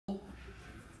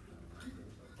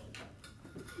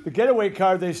the getaway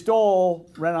car they stole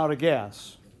ran out of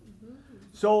gas.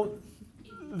 So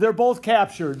they're both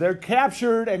captured. They're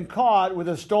captured and caught with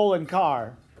a stolen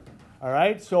car. All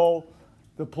right? So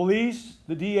the police,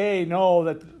 the DA know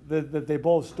that they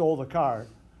both stole the car.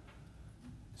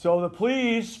 So the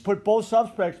police put both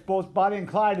suspects, both Bonnie and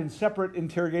Clyde, in separate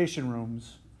interrogation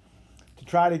rooms to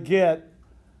try to get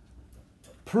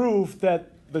proof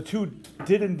that the two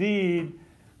did indeed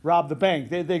rob the bank.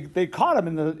 They caught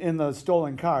him in the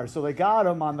stolen car, so they got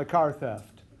him on the car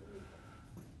theft.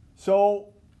 So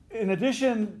in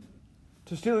addition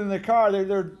to stealing the car,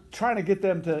 they're trying to get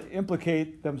them to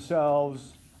implicate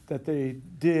themselves that they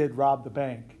did rob the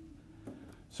bank.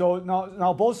 So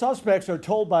now both suspects are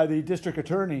told by the district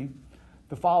attorney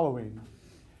the following: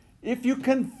 if you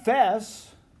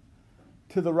confess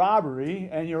to the robbery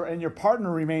and your partner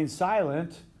remains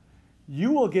silent,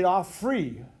 you will get off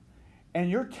free, and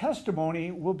your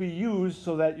testimony will be used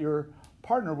so that your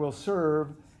partner will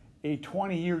serve a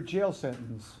 20-year jail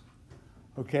sentence.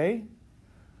 Okay?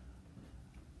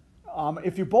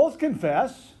 If you both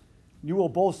confess, you will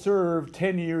both serve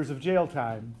 10 years of jail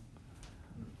time.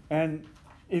 And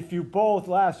if you both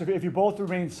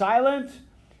remain silent,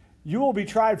 you will be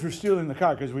tried for stealing the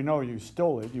car, because we know you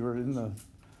stole it. You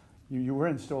were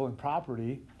in stolen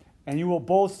property, and you will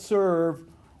both serve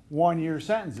 1-year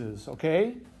sentences.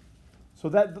 Okay, so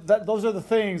those are the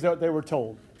things that they were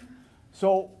told.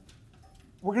 So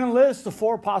we're going to list the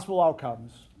 4 possible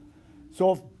outcomes.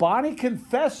 So if Bonnie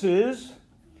confesses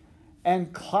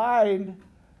and Clyde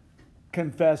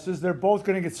confesses, they're both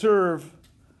going to get served.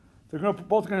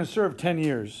 Both going to serve 10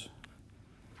 years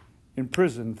in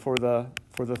prison for the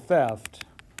theft.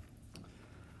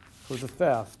 We're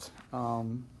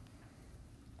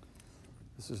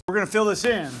going to fill this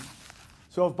in.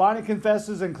 So if Bonnie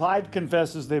confesses and Clyde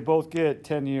confesses, they both get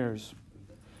 10 years.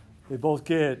 They both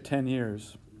get 10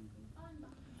 years.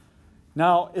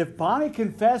 Now, if Bonnie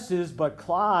confesses but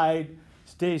Clyde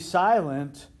stays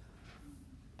silent,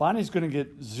 Bonnie's going to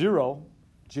get 0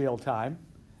 jail time.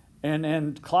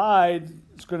 And Clyde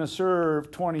is going to serve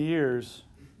 20 years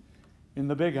in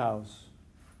the big house.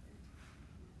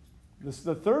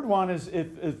 The third one is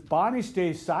if Bonnie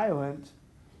stays silent,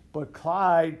 but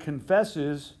Clyde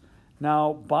confesses,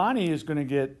 now Bonnie is going to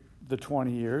get the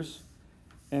 20 years,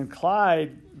 and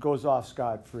Clyde goes off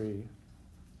scot-free.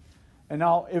 And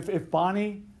now if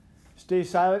Bonnie stays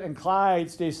silent and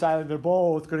Clyde stays silent, they're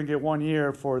both going to get 1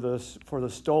 year for the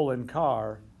stolen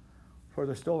car.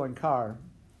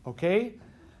 Okay?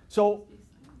 So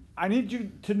I need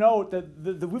you to note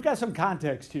that we've got some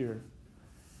context here.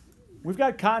 We've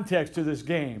got context to this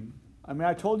game. I mean,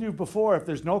 I told you before, if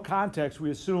there's no context,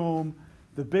 we assume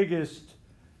the biggest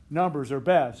numbers are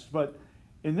best. But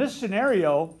in this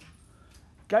scenario,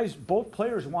 guys, both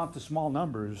players want the small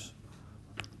numbers.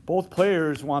 Both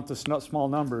players want the small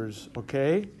numbers,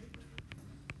 okay?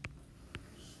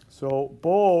 So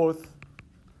both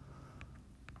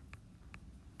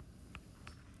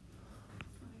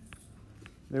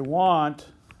they want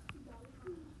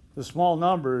the small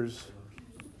numbers.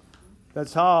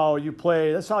 That's how you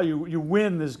play. That's how you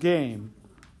win this game,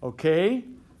 okay?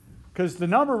 Because the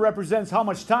number represents how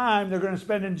much time they're going to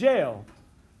spend in jail.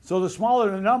 So the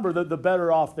smaller the number, the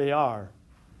better off they are.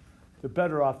 The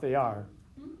better off they are.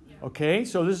 Okay?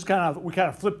 So this is we kind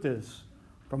of flip this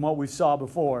from what we saw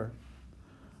before.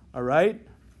 All right?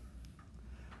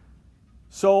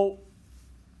 So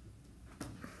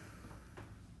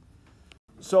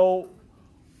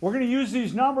we're going to use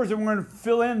these numbers and we're going to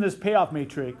fill in this payoff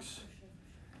matrix.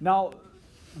 Now,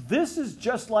 this is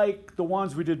just like the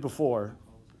ones we did before.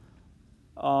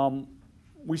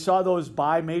 We saw those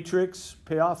by matrix,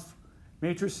 payoff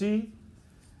matrices,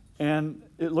 and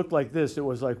it looked like this. It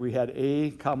was like we had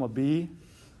A, comma B,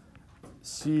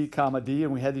 C, comma D,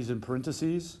 and we had these in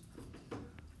parentheses.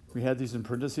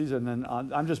 And then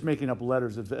I'm just making up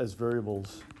letters as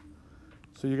variables.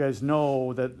 So you guys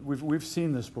know that we've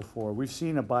seen this before. We've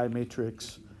seen a by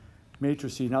matrix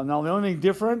matrices. Now the only thing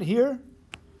different here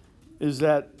is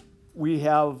that we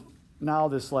have now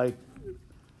this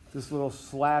little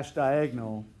slash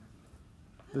diagonal.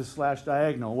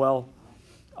 Well,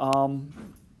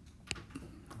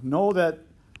 know that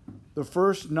the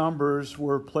first numbers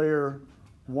were player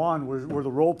 1, were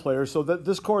the role players. So that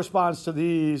this corresponds to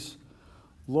these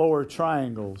lower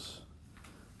triangles.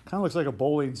 Kind of looks like a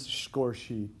bowling score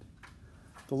sheet.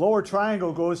 The lower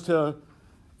triangle goes to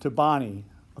Bonnie,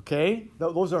 okay?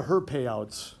 Those are her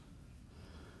payouts.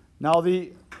 Now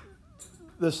the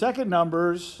second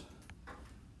numbers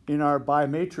in our by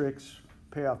matrix,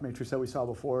 payoff matrix that we saw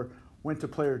before, went to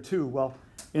player 2. Well,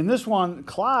 in this one,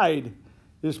 Clyde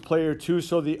is player 2.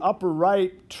 So the upper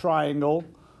right triangle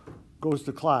goes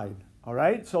to Clyde. All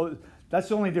right? So that's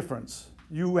the only difference.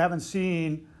 You haven't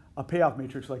seen a payoff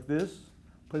matrix like this,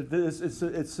 but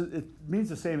it means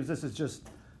the same as this. It's just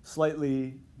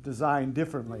slightly designed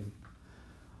differently.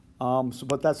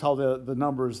 But that's how the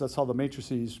numbers, that's how the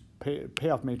matrices,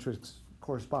 payoff matrix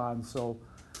corresponds. So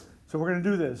we're going to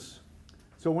do this.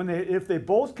 So if they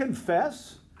both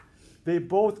confess, they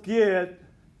both get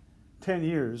 10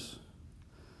 years.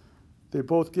 They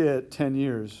both get 10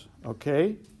 years,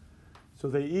 okay? So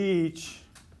they each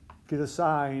get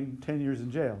assigned 10 years in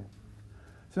jail.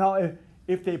 So now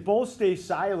if they both stay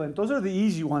silent, those are the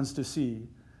easy ones to see,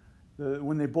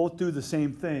 when they both do the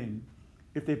same thing.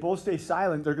 If they both stay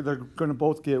silent, they're going to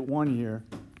both get 1 year,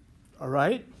 all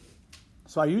right?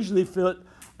 So I usually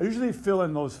fill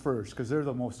in those first because they're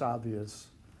the most obvious.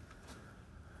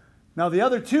 Now the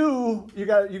other two, you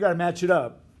got to match it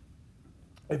up.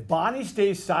 If Bonnie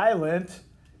stays silent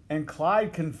and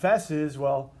Clyde confesses,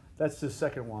 well, that's the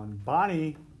second one.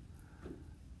 Bonnie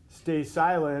stays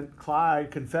silent,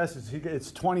 Clyde confesses.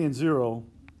 It's 20 and 0.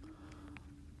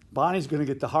 Bonnie's going to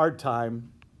get the hard time.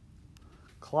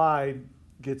 Clyde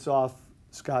gets off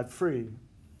scot-free.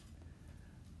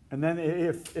 And then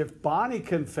if Bonnie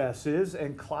confesses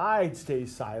and Clyde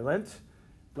stays silent,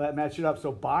 let match it up.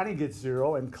 So Bonnie gets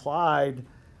 0 and Clyde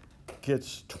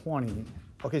gets 20.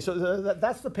 Okay, so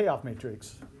that's the payoff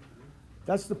matrix.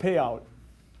 That's the payout.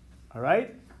 All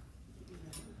right?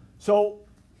 So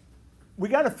we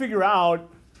got to figure out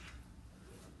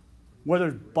whether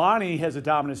Bonnie has a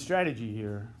dominant strategy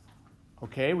here.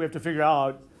 Okay, we have to figure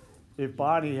out if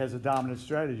Bonnie has a dominant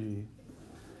strategy.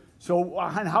 So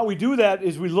and how we do that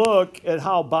is we look at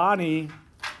how Bonnie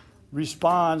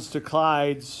responds to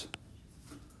Clyde's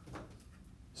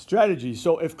strategy.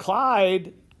 So if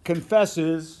Clyde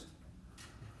confesses,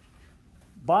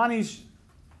 Bonnie's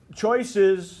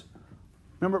choices,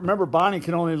 remember Bonnie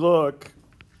can only look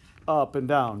up and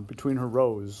down between her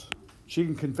rows. She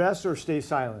can confess or stay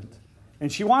silent.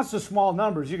 And she wants the small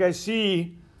numbers. You guys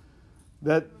see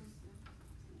that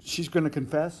she's going to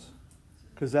confess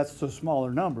because that's the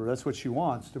smaller number. That's what she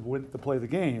wants to play the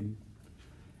game.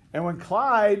 And when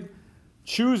Clyde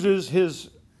chooses his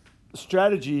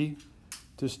strategy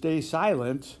to stay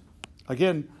silent,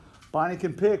 again, Bonnie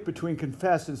can pick between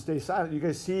confess and stay silent. You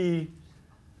guys see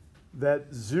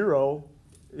that 0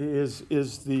 is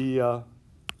the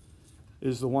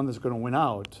one that's going to win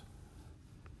out.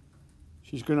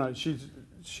 She's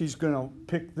gonna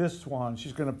pick this one.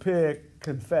 She's gonna pick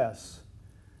confess.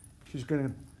 She's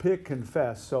gonna pick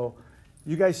confess. So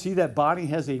you guys see that Bonnie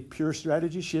has a pure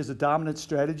strategy. She has a dominant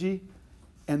strategy,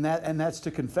 and that's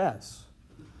to confess.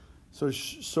 So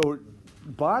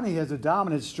Bonnie has a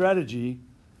dominant strategy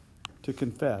to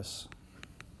confess.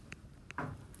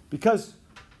 Because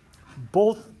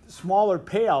both smaller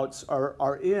payouts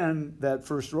are in that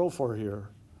first row for here.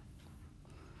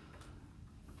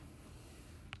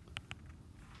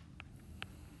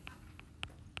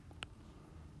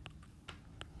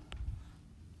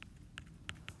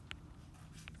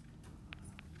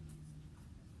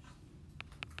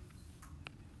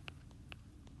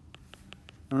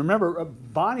 And remember,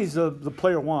 Bonnie's the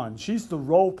player 1. She's the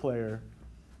role player.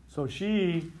 So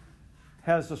she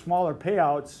has the smaller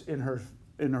payouts in her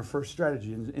first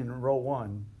strategy, in row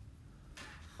 1.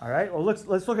 All right, well,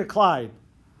 let's look at Clyde.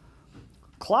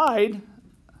 Clyde,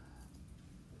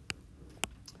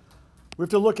 we have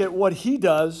to look at what he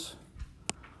does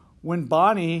when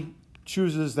Bonnie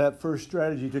chooses that first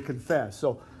strategy to confess.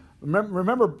 So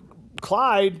remember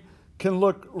Clyde can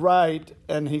look right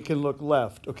and he can look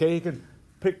left, okay? He can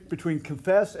pick between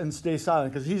confess and stay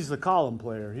silent because he's the column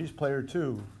player. He's player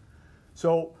 2.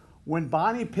 So when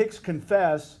Bonnie picks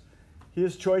confess,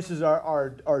 his choices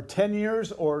are 10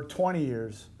 years or 20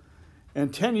 years.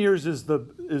 And 10 years is the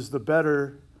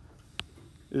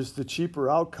cheaper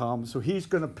outcome. So he's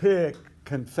going to pick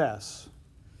confess.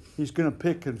 He's going to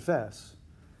pick confess.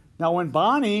 Now when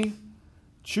Bonnie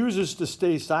chooses to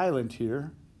stay silent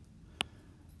here,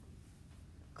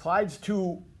 Clyde's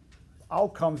 2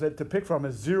 outcomes to pick from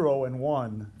is 0 and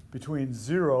 1, between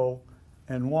 0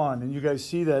 and 1. And you guys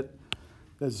see that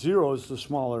 0 is the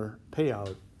smaller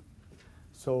payout.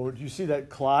 So do you see that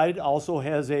Clyde also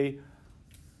has a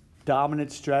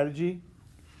dominant strategy,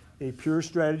 a pure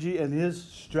strategy, and his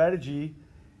strategy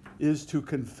is to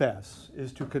confess,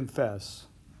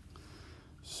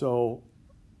 So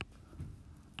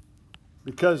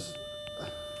because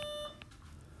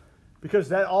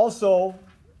that also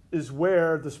is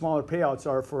where the smaller payouts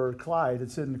are for Clyde.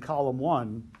 It's in column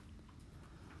 1.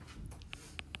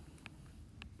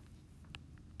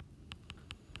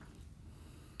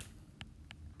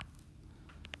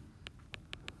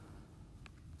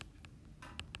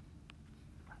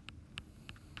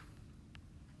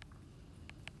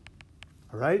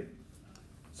 right?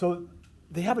 So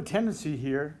they have a tendency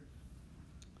here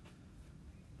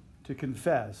to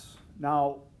confess.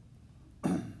 Now,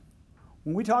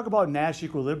 when we talk about Nash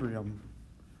equilibrium,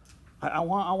 I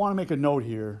want to make a note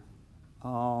here.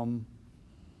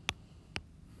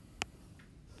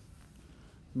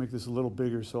 Make this a little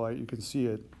bigger so you can see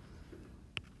it.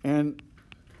 And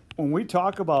when we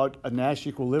talk about a Nash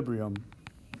equilibrium,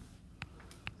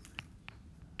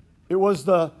 it was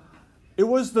the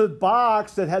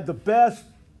box that had the best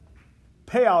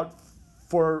payout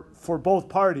for both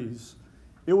parties.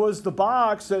 It was the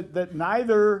box that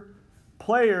neither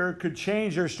player could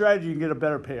change their strategy and get a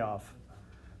better payoff.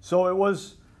 So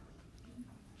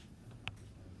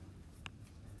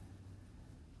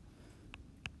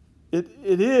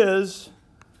it is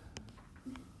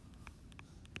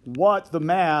what the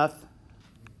math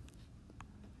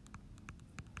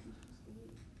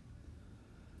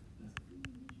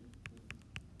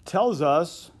tells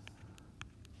us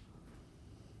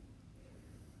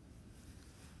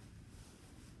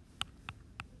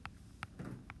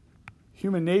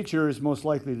human nature is most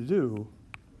likely to do.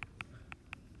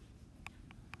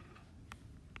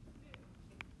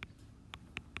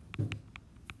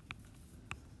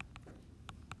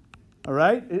 All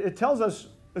right? It tells us,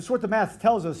 it's what the math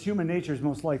tells us human nature is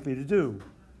most likely to do.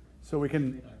 So we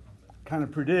can kind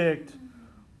of predict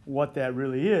what that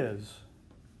really is.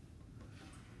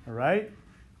 All right?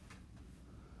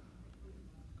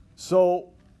 So,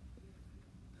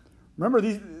 remember,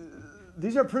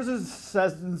 these are prison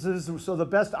sentences, so the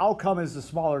best outcome is the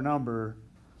smaller number.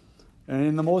 And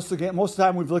in most of the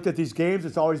time we've looked at these games,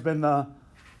 it's always been the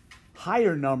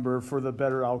higher number for the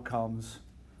better outcomes.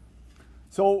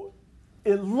 So,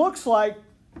 it looks like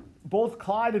both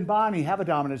Clyde and Bonnie have a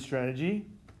dominant strategy,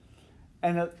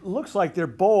 and it looks like they're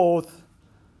both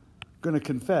going to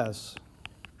confess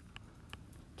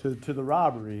to the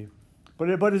robbery.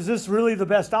 But is this really the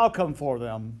best outcome for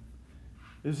them?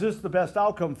 Is this the best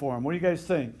outcome for them? What do you guys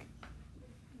think?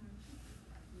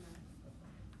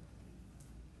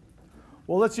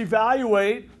 Well, let's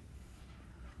evaluate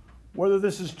whether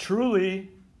this is truly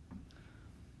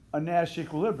a Nash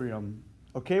equilibrium.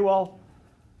 Okay, well,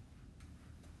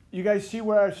 you guys see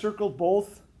where I circled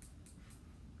both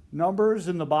numbers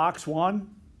in the box 1?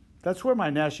 That's where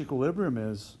my Nash equilibrium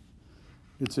is.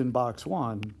 It's in box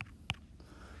 1.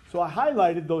 So I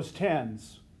highlighted those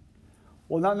 10s.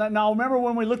 Well, now remember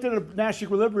when we looked at a Nash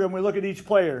equilibrium, we look at each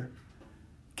player.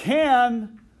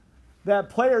 Can that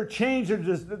player change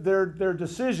their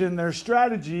decision, their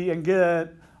strategy, and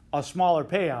get a smaller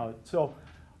payout? So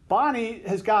Bonnie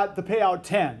has got the payout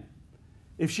 10.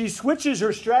 If she switches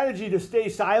her strategy to stay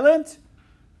silent,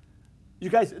 you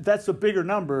guys, that's a bigger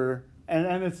number,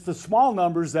 and it's the small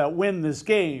numbers that win this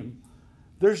game.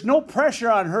 There's no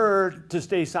pressure on her to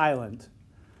stay silent.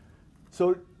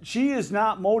 So she is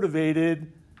not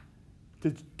motivated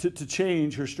to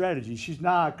change her strategy. She's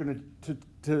not going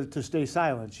to stay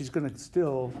silent. She's going to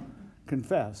still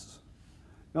confess.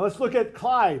 Now let's look at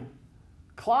Clyde.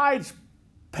 Clyde's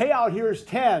payout here is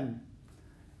 10.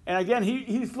 And again,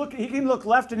 he can look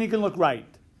left and he can look right.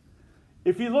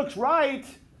 If he looks right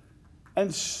and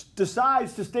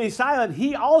decides to stay silent,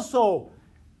 he also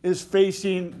is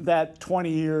facing that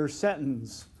 20-year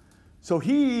sentence. So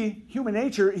human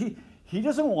nature, he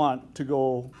doesn't want to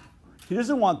go, he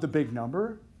doesn't want the big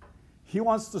number. He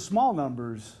wants the small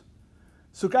numbers.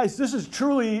 So guys, this is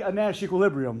truly a Nash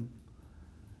equilibrium.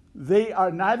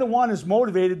 Neither one is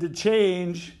motivated to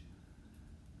change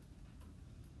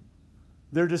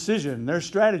their decision, their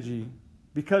strategy,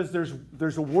 because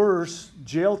there's a worse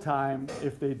jail time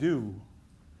if they do.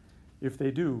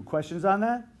 Questions on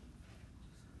that?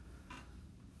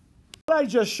 What I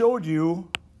just showed you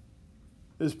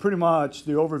is pretty much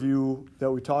the overview that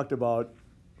we talked about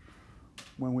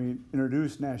when we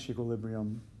introduced Nash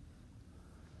equilibrium.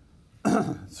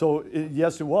 So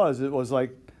yes, it was. It was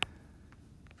like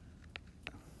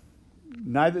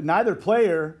neither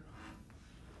player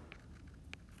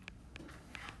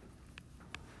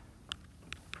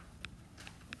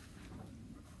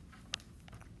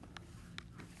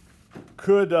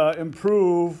could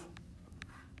improve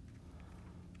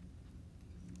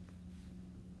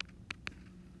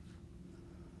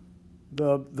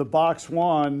the box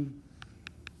 1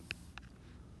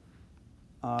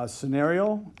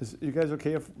 scenario. Is you guys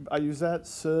okay if I use that?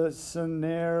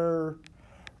 Scenario.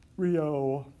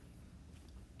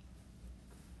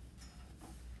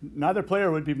 Neither player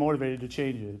would be motivated to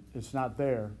change it. It's not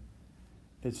there.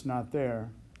 It's not there.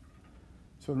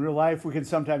 So in real life, we can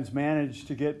sometimes manage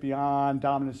to get beyond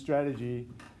dominant strategy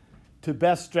to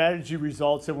best strategy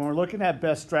results. And when we're looking at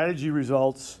best strategy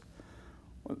results,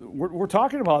 we're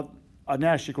talking about a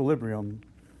Nash equilibrium.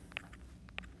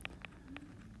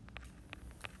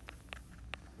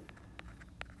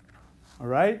 All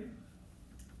right?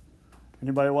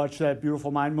 Anybody watch that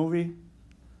Beautiful Mind movie?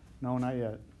 No, not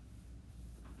yet.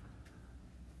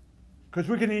 Because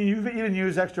we can even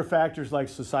use extra factors like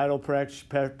societal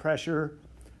pressure,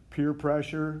 peer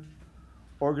pressure,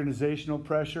 organizational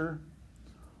pressure,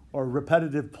 or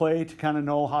repetitive play to kind of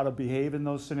know how to behave in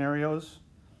those scenarios.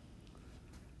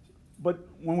 But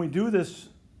when we do this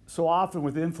so often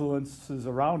with influences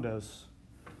around us,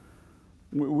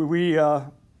 we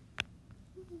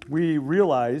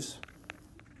realize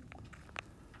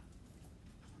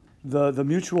the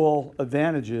mutual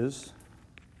advantages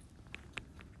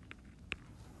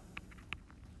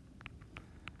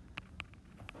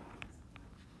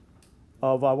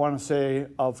of, I want to say,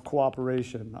 of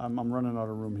cooperation. I'm running out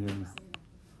of room here.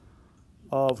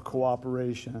 Of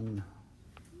cooperation.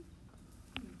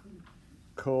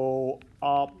 Cooperate,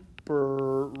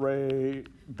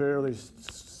 barely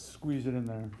squeeze it in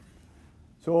there.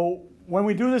 So when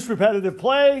we do this repetitive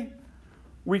play,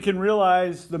 we can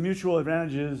realize the mutual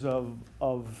advantages of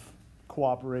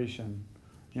cooperation.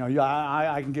 You know,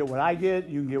 I can get what I get,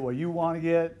 you can get what you want to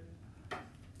get,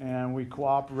 and we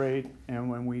cooperate, and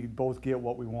when we both get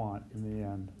what we want in the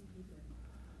end.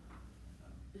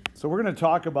 So we're going to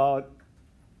talk about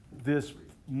this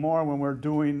more when we're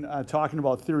doing talking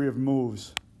about theory of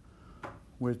moves,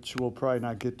 which we'll probably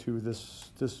not get to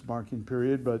this marking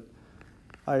period, but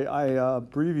I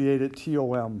abbreviate it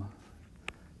TOM,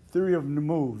 theory of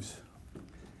moves.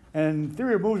 And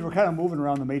theory of moves, we're kind of moving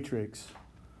around the matrix.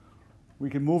 We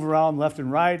can move around left and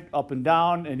right, up and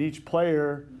down, and each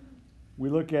player, we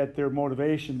look at their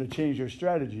motivation to change their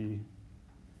strategy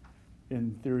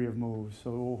in theory of moves.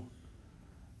 So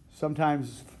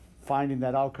sometimes finding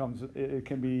that outcomes, it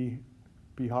can be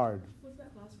hard. What's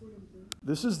that last word in blue?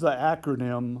 This is the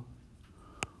acronym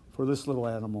for this little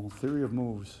animal, theory of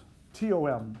moves,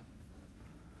 TOM.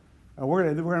 And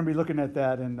we're gonna be looking at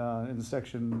that in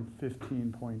section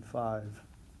 15.5.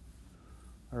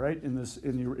 All right, in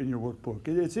your workbook.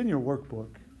 It's in your workbook.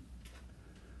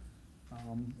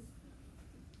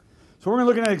 So we're going to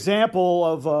look at an example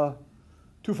of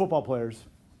two football players,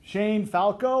 Shane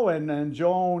Falco and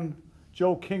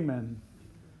Joe Kingman.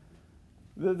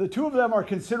 The two of them are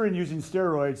considering using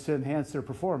steroids to enhance their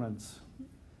performance.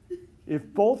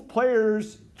 If both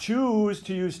players choose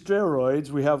to use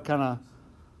steroids, we have kind of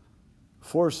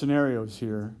 4 scenarios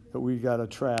here that we got to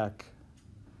track,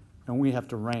 and we have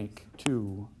to rank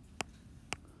too.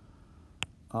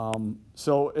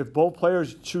 So if both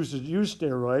players choose to use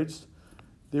steroids,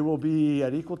 they will be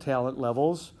at equal talent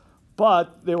levels,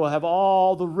 but they will have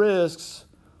all the risks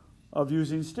of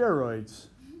using steroids.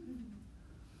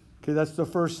 Okay, that's the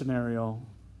first scenario.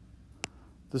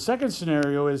 The second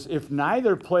scenario is if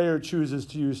neither player chooses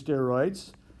to use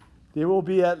steroids, they will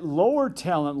be at lower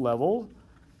talent level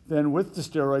than with the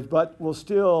steroids, but will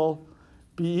still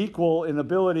be equal in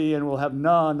ability and will have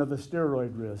none of the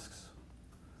steroid risks.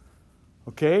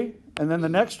 Okay, and then the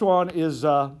next one is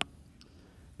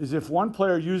if one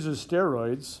player uses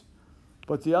steroids,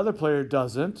 but the other player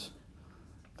doesn't,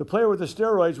 the player with the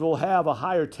steroids will have a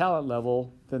higher talent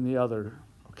level than the other.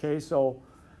 Okay, so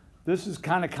this is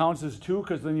kind of counts as 2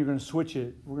 because then you're going to switch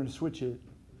it. We're going to switch it.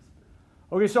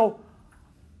 Okay, so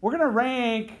we're going to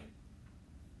rank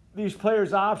these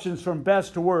players' options from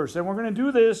best to worst, and we're going to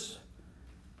do this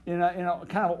in a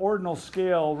kind of ordinal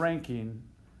scale ranking.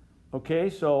 Okay,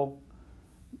 so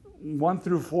 1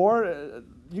 through 4.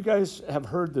 You guys have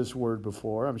heard this word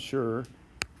before, I'm sure.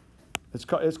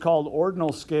 It's called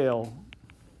ordinal scale.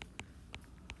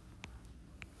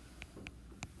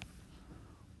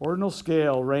 Ordinal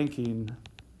scale ranking.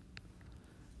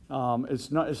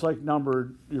 It's like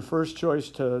numbered your first choice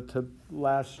to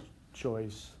last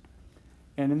choice.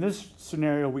 And in this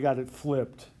scenario, we got it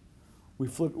flipped.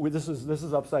 This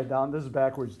is upside down. This is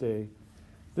backwards day.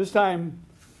 This time,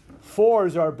 4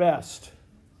 is our best.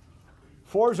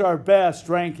 4 is our best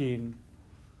ranking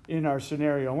in our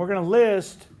scenario. And we're going to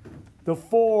list the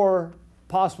 4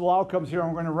 possible outcomes here, and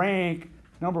we're going to rank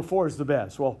number 4 is the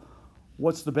best. Well,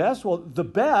 what's the best? Well, the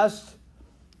best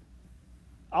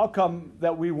outcome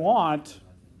that we want,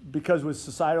 because with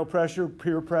societal pressure,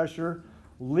 peer pressure,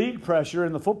 league pressure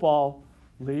in the football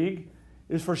league,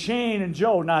 is for Shane and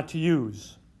Joe not to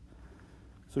use.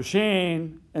 So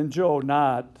Shane and Joe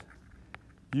not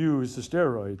use the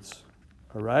steroids.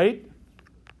 All right?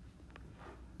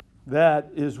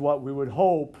 That is what we would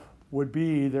hope would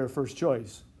be their first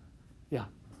choice. Yeah.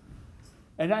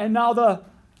 And now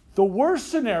the worst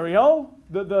scenario,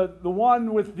 the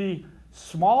one with the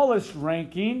smallest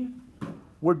ranking,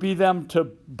 would be them to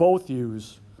both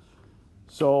use.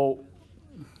 So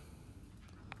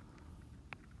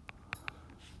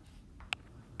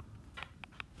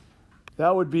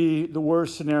that would be the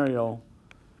worst scenario.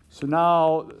 So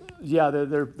now, yeah,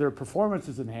 their performance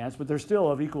is enhanced, but they're still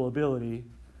of equal ability.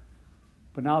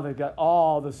 But now they've got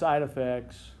all the side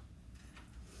effects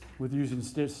with using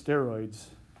steroids.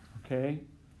 Okay,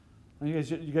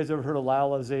 you guys ever heard of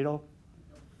Lyle Alzado?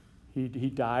 He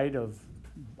died of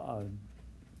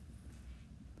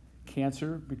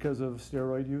cancer because of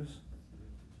steroid use.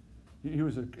 He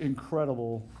was an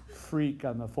incredible freak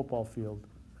on the football field.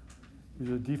 He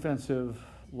was a defensive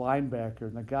linebacker,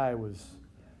 and the guy was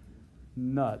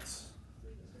nuts.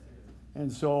 And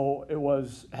so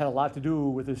had a lot to do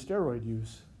with his steroid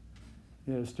use.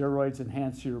 You know, steroids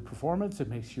enhance your performance. It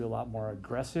makes you a lot more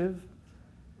aggressive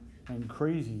and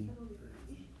crazy.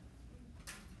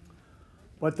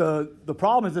 But the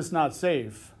problem is it's not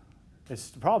safe. The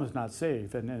problem is not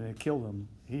safe, and it killed him.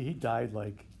 He died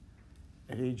like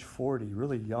at age 40,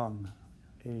 really young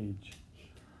age.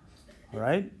 All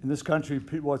right? In this country,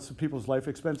 what's the people's life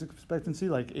expectancy?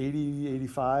 Like 80,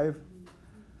 85?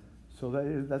 So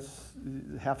that's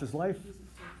half his life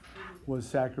was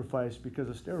sacrificed because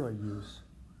of steroid use.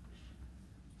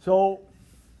 So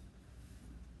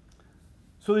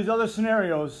these other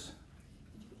scenarios,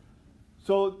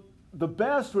 so the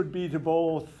best would be to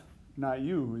both not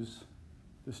use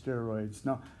the steroids.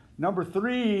 Now, number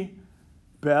 3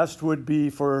 best would be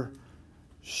for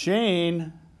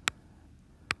Shane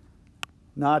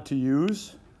not to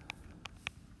use,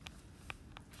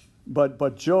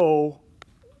 but Joe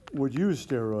would use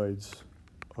steroids.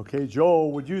 Okay, Joe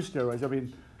would use steroids. I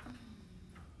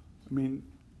mean,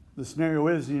 the scenario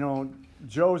is,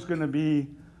 Joe's going to be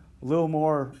a little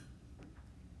more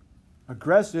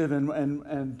aggressive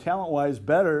and talent-wise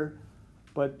better,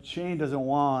 but Shane doesn't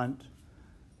want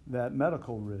that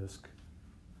medical risk.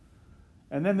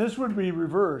 And then this would be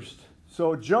reversed.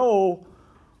 So Joe,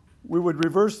 we would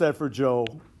reverse that for Joe.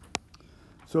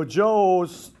 So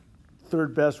Joe's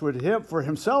third best would hit for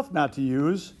himself not to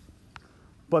use,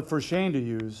 but for Shane to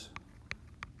use.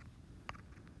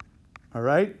 All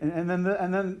right? And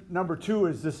then number 2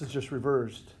 is this is just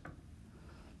reversed.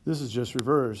 This is just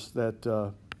reversed,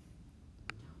 that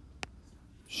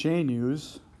Shane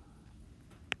use.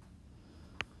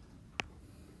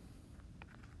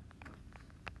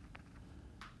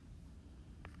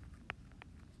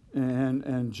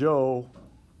 And Joe,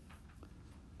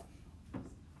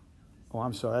 oh,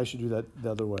 I'm sorry, I should do that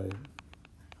the other way.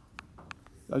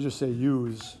 I'll just say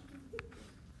use.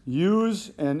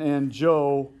 Use and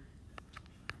Joe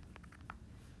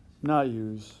not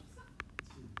use.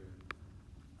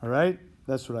 All right?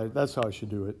 That's how I should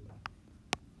do it.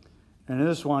 And in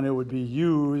this one, it would be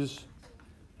use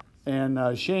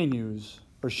and Shane use,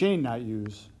 or Shane not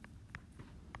use.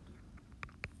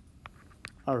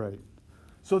 All right.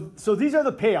 So these are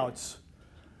the payouts.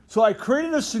 So I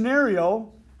created a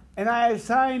scenario, and I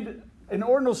assigned an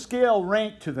ordinal scale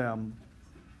rank to them.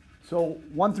 So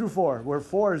 1 through 4, where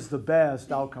 4 is the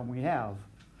best outcome we have.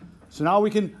 So now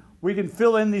we can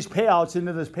fill in these payouts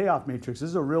into this payoff matrix.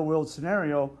 This is a real-world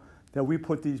scenario that we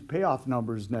put these payoff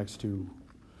numbers next to.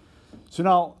 So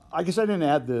now, I guess I didn't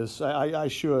add this. I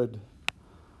should.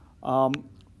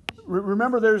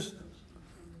 Remember, there's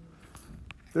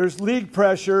league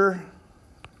pressure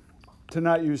to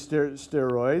not use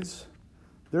steroids.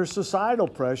 There's societal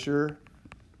pressure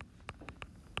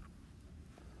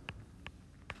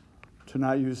to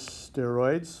not use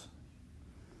steroids.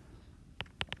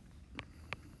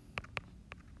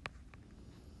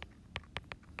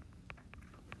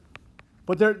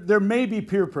 But there may be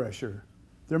peer pressure.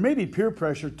 There may be peer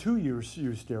pressure to use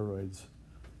steroids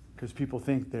because people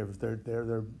think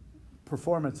their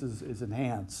performance is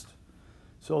enhanced.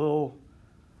 So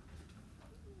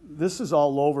this is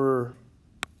all over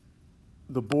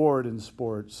the board in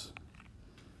sports.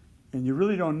 And you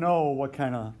really don't know what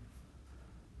kind of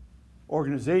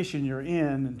organization you're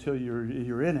in until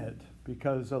you're in it,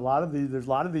 because there's a lot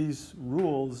of these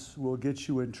rules will get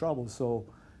you in trouble. So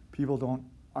people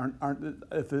aren't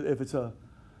if it's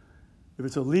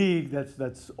a league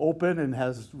that's open and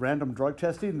has random drug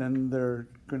testing, then they're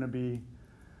going to be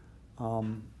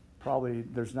probably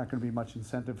there's not going to be much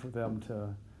incentive for them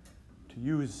to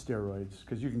use steroids,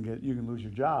 because you can lose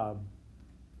your job.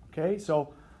 Okay,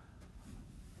 so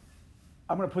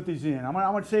I'm going to put these in. I'm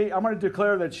going to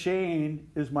declare that Shane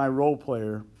is my role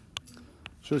player.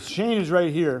 So Shane is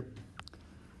right here,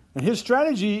 and his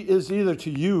strategy is either to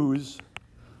use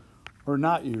or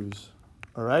not use.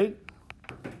 All right,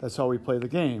 that's how we play the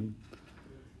game.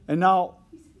 And now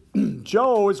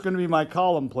Joe is going to be my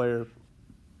column player.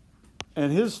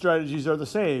 And his strategies are the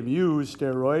same: use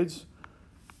steroids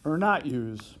or not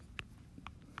use.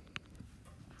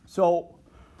 So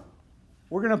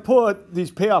we're going to put these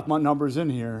payoff numbers in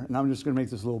here, and I'm just going to make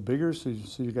this a little bigger so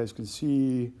you guys can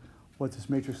see what this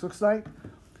matrix looks like.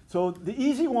 So the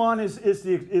easy one is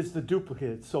the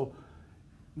duplicate. So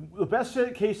the best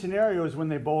case scenario is when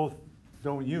they both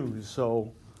don't use.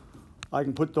 So I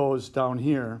can put those down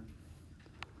here.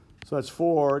 So that's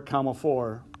 4,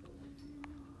 4.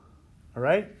 All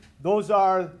right?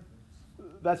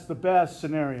 That's the best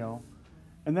scenario.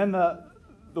 And then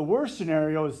the worst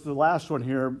scenario is the last one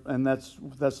here, and that's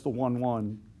the 1,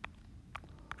 1.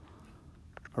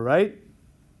 All right?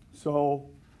 So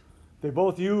they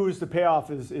both use, the payoff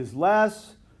is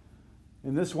less.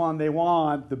 In this one, they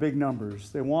want the big numbers.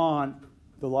 They want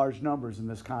the large numbers in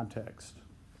this context.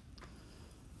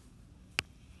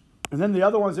 And then the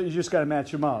other ones that you just got to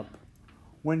match them up.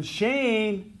 When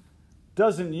Shane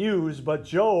doesn't use, but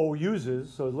Joe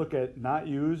uses, so look at not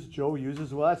use, Joe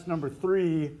uses, well, that's number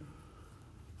 3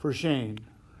 for Shane.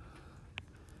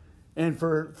 And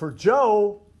for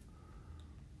Joe,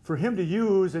 for him to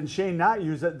use and Shane not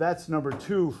use it, that's number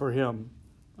 2 for him,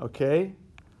 okay?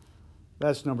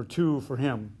 That's number 2 for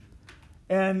him.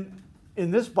 And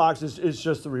in this box, it's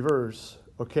just the reverse,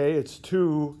 okay? It's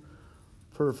 2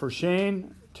 for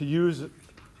Shane to use,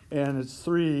 and it's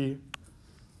 3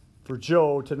 for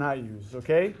Joe to not use,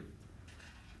 okay?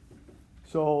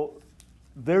 So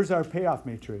there's our payoff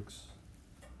matrix.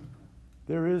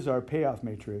 There is our payoff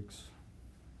matrix.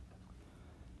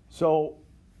 So,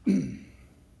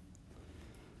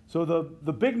 so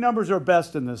the big numbers are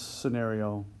best in this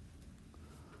scenario.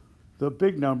 The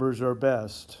big numbers are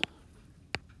best.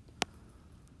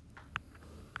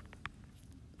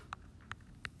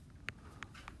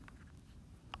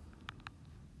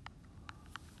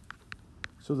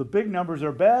 So the big numbers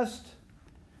are best,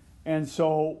 and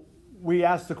so we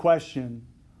ask the question,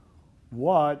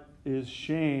 what is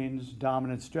Shane's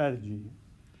dominant strategy?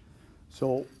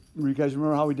 So you guys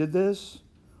remember how we did this?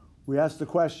 We asked the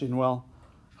question, well,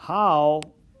 how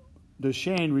does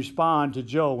Shane respond to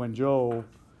Joe when Joe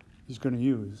is going to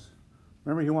use?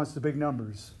 Remember, he wants the big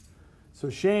numbers. So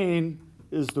Shane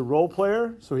is the role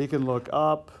player, so he can look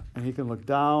up and he can look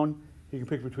down. He can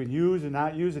pick between use and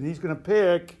not use, and he's going to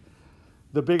pick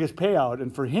the biggest payout.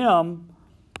 And for him,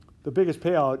 the biggest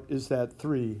payout is that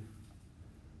 3.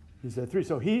 He's at 3.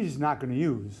 So he's not going to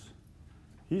use.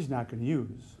 He's not going to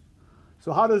use.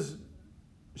 So how does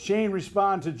Shane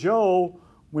respond to Joe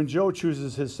when Joe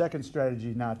chooses his second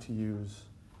strategy not to use?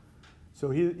 So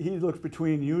he looks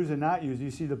between use and not use.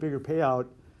 You see the bigger payout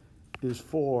is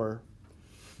 4.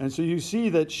 And so you see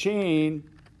that Shane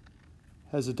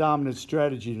has a dominant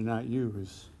strategy to not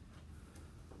use.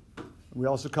 We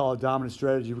also call it dominant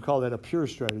strategy. We call that a pure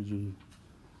strategy.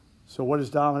 So what is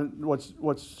dominant?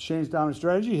 What's Shane's dominant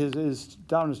strategy? His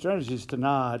dominant strategy is to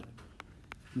not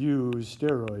use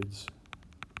steroids.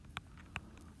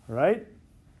 All right?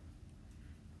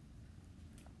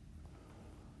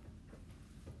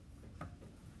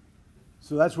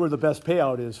 So that's where the best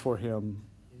payout is for him.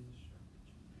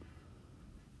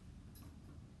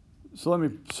 So let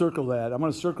me circle that. I'm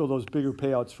going to circle those bigger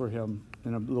payouts for him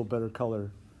in a little better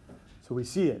color. So we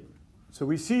see it. So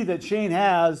we see that Shane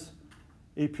has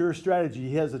a pure strategy.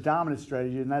 He has a dominant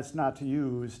strategy, and that's not to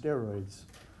use steroids.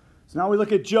 So now we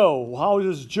look at Joe. How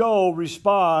does Joe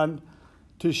respond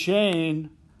to Shane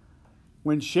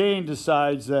when Shane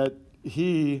decides that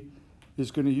he is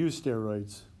going to use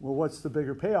steroids? Well, what's the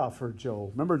bigger payoff for Joe?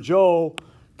 Remember, Joe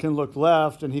can look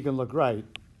left and he can look right.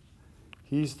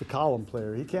 He's the column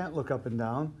player. He can't look up and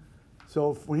down.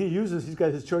 So when he uses,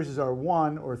 his choices are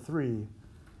 1 or 3.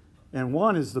 And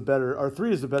 1 is the better, or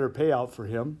 3 is the better payout for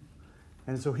him.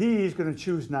 And so he's going to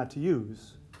choose not to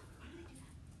use.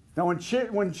 Now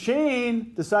when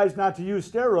Shane decides not to use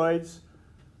steroids,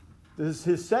 this is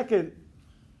his second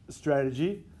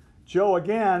strategy. Joe,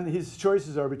 again, his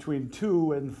choices are between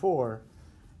 2 and 4.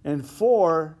 And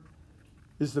 4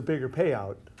 is the bigger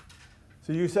payout.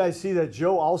 So you guys see that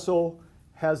Joe also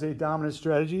has a dominant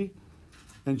strategy.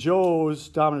 And Joe's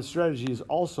dominant strategy is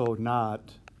also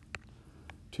not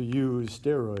to use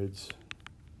steroids.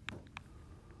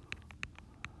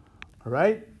 All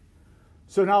right?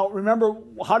 So now remember,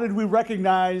 how did we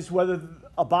recognize whether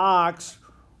a box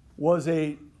was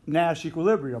a Nash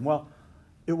equilibrium? Well,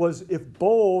 it was if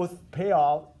both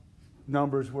payout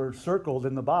numbers were circled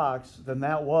in the box, then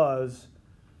that was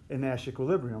a Nash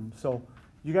equilibrium. So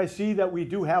you guys see that we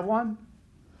do have one?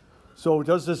 So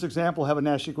does this example have a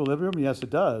Nash equilibrium? Yes, it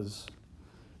does.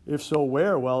 If so,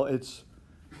 where? Well, it's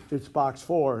box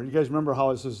 4. You guys remember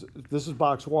how this is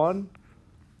box 1,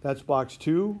 that's box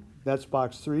 2, That's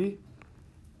box 3.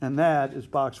 And that is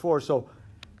box 4. So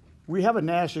we have a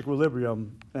Nash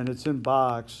equilibrium, and it's in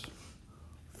box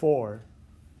 4.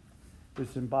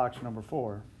 It's in box number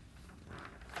 4.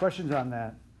 Questions on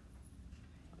that?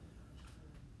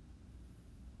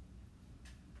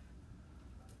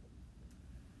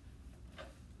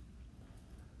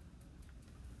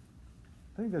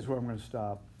 I think that's where I'm going to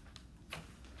stop.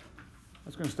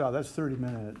 That's going to stop. That's 30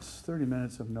 minutes. 30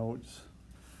 minutes of notes.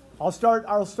 I'll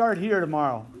start here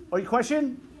tomorrow. Oh, your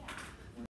question?